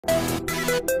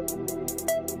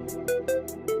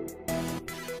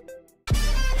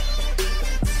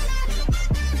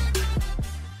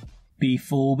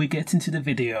Before we get into the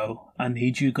video, I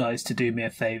need you guys to do me a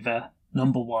favour.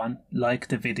 Number 1, like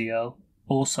the video.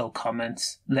 Also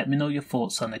comments, let me know your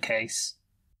thoughts on the case.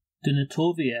 The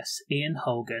notorious Ian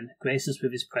Hogan graced us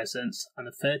with his presence on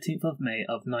the 13th of May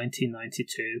of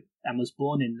 1992 and was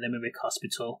born in Limerick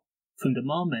Hospital. From the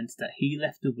moment that he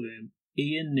left the womb,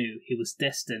 Ian knew he was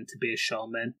destined to be a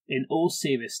showman. In all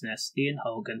seriousness, Ian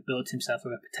Hogan built himself a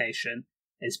reputation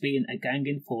as being a gang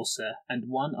enforcer and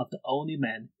one of the only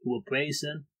men who were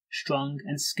brazen, strong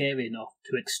and scary enough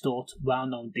to extort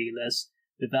well-known dealers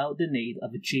without the need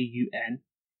of a GUN.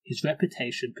 His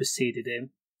reputation preceded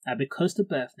him, and because the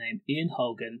birth name Ian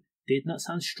Hogan did not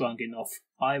sound strong enough,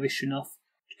 Irish enough,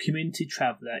 community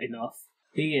traveller enough,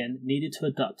 Ian needed to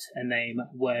adopt a name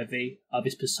worthy of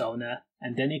his persona,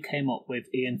 and then he came up with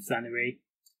Ian Flannery.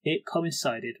 It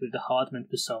coincided with the Hardman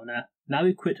persona. Now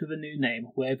equipped with a new name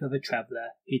worthy of a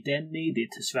traveller, he then needed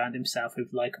to surround himself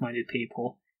with like-minded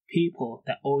people, people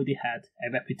that already had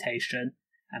a reputation,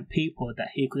 and people that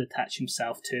he could attach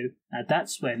himself to. Now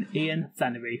that's when Ian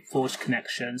Flannery forged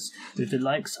connections with the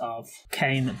likes of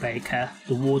Kane Baker,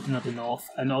 the Warden of the North,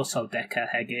 and also Decca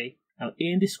Heggie. Now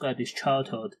Ian described his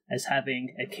childhood as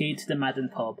having a key to the Madden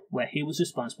pub where he was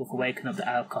responsible for waking up the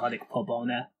alcoholic pub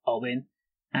owner, Owen,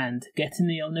 and getting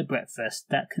the owner breakfast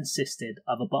that consisted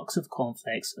of a box of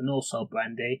cornflakes and also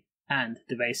brandy, and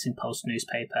the Racing Post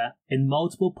newspaper. In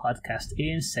multiple podcasts,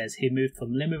 Ian says he moved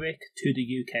from Limerick to the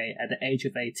UK at the age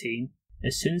of 18.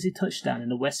 As soon as he touched down in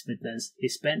the West Midlands, he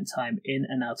spent time in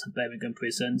and out of Birmingham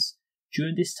prisons.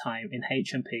 During this time in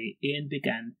HMP, Ian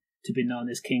began to be known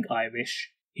as King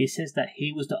Irish. He says that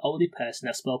he was the only person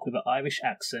that spoke with an Irish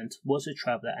accent, was a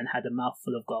traveller and had a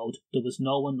mouthful of gold. There was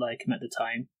no one like him at the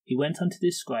time. He went on to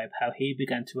describe how he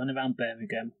began to run around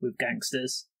Birmingham with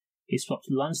gangsters. He swapped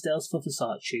Lonsdales for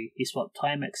Versace, he swapped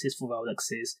Timexes for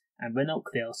Rolexes, and Renault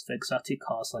Clios for exotic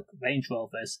cars like Range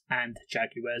Rovers and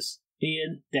Jaguars.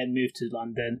 Ian then moved to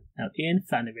London. Now Ian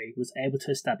Flannery was able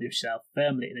to establish himself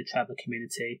firmly in the traveller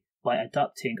community by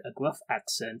adopting a gruff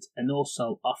accent and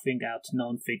also offering out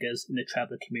known figures in the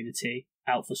traveller community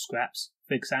out for scraps,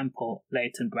 for example,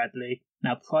 Leighton Bradley.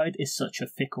 Now pride is such a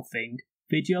fickle thing.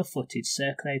 Video footage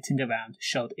circulating around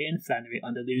showed Ian Flannery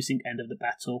on the losing end of the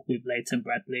battle with Leighton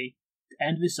Bradley. The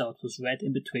end result was red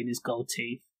in between his gold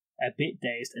teeth, a bit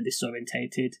dazed and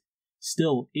disorientated.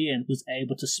 Still, Ian was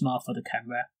able to smile for the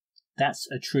camera. That's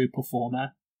a true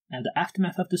performer. And the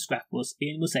aftermath of the scrap was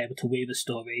Ian was able to weave a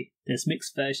story. There's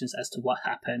mixed versions as to what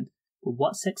happened, but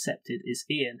what's accepted is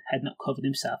Ian had not covered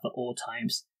himself at all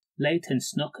times. Leighton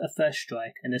snuck a first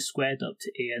strike and then squared up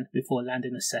to Ian before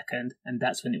landing a second, and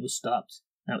that's when it was stopped.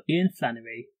 Now Ian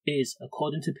Flannery is,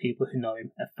 according to people who know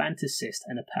him, a fantasist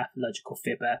and a pathological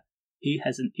fibber. He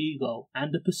has an ego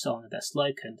and a persona that's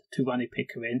likened to Ronnie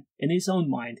Pickering. In his own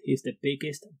mind, he's the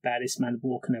biggest, baddest man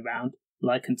walking around,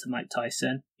 likened to Mike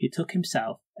Tyson. He took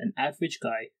himself, an average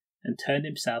guy, and turned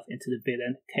himself into the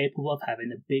villain capable of having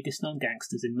the biggest known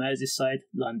gangsters in Merseyside,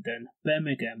 London,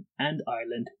 Birmingham and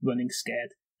Ireland running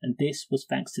scared, and this was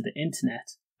thanks to the internet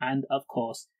and, of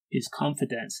course, his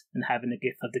confidence and having a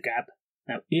gift of the gab.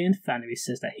 Now Ian Flannery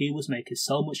says that he was making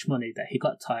so much money that he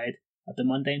got tired of the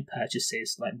mundane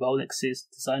purchases like Rolexes,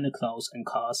 designer clothes and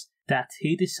cars, that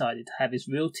he decided to have his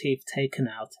real teeth taken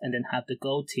out and then have the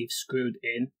gold teeth screwed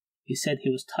in. He said he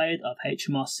was tired of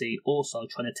HMRC also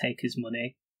trying to take his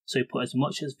money, so he put as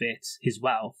much as his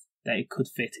wealth, that it could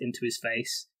fit into his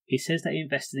face. He says that he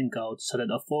invested in gold so that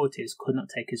the authorities could not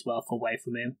take his wealth away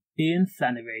from him. Ian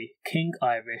Flannery, King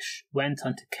Irish, went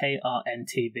on to KRN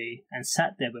TV and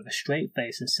sat there with a straight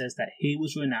face and says that he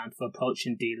was renowned for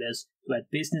approaching dealers who had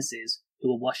businesses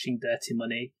who were washing dirty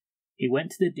money. He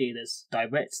went to the dealers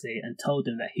directly and told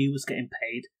them that he was getting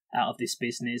paid out of this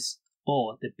business,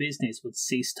 or the business would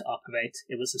cease to operate.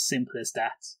 It was as simple as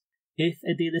that. If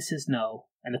a dealer says no,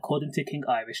 and according to King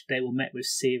Irish, they were met with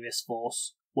serious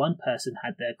force. One person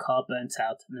had their car burnt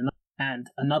out, and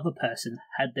another person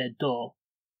had their door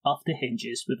off the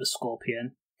hinges with a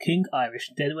scorpion. King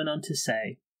Irish then went on to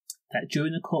say that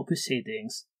during the court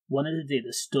proceedings, one of the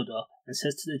dealers stood up and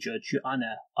says to the judge, "Your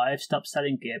Honour, I have stopped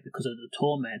selling gear because of the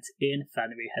torment Ian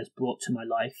Flannery has brought to my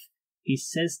life." He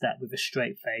says that with a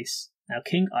straight face. Now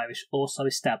King Irish also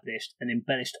established and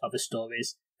embellished other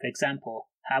stories, for example,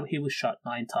 how he was shot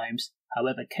 9 times.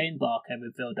 However, Kane Barker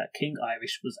revealed that King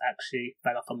Irish was actually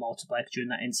fell off a motorbike during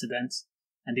that incident,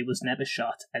 and he was never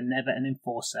shot and never an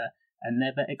enforcer and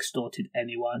never extorted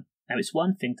anyone. Now it's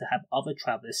one thing to have other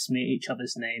travellers smear each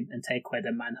other's name and take away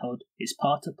their manhood. It's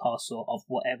part and parcel of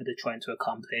whatever they're trying to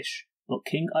accomplish. But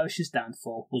King Irish's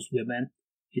downfall was women.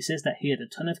 He says that he had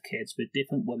a ton of kids with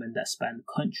different women that spanned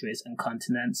countries and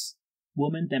continents.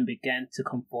 Women then began to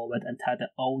come forward and tell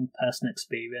their own personal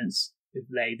experience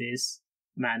with ladies,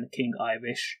 man King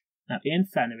Irish. Now, Ian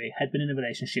Flannery had been in a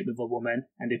relationship with a woman,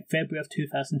 and in February of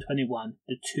 2021,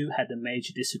 the two had a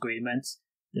major disagreement.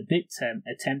 The victim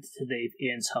attempted to leave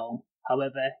Ian's home.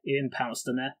 However, Ian pounced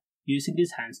on her, using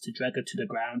his hands to drag her to the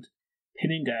ground,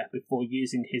 pinning her before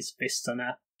using his fists on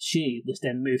her. She was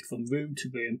then moved from room to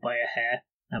room by her hair.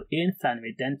 Now, Ian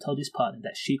Flannery then told his partner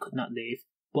that she could not leave,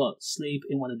 but sleep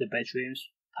in one of the bedrooms.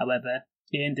 However,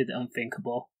 Ian did the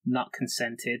unthinkable, not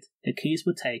consented. Her keys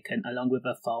were taken along with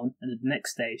her phone, and the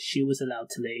next day she was allowed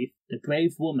to leave. The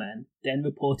brave woman then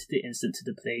reported the incident to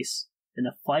the police. In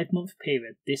a 5-month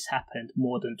period, this happened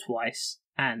more than twice,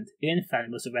 and Ian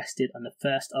Flannery was arrested on the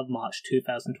 1st of March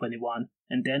 2021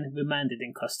 and then remanded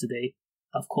in custody.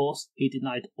 Of course, he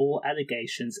denied all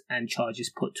allegations and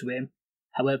charges put to him.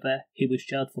 However, he was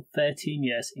jailed for 13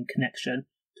 years in connection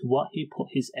to what he put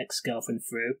his ex-girlfriend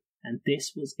through, and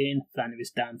this was Ian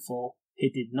Flannery's downfall. He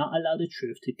did not allow the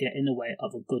truth to get in the way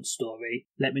of a good story.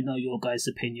 Let me know your guys'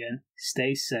 opinion.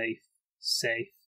 Stay safe.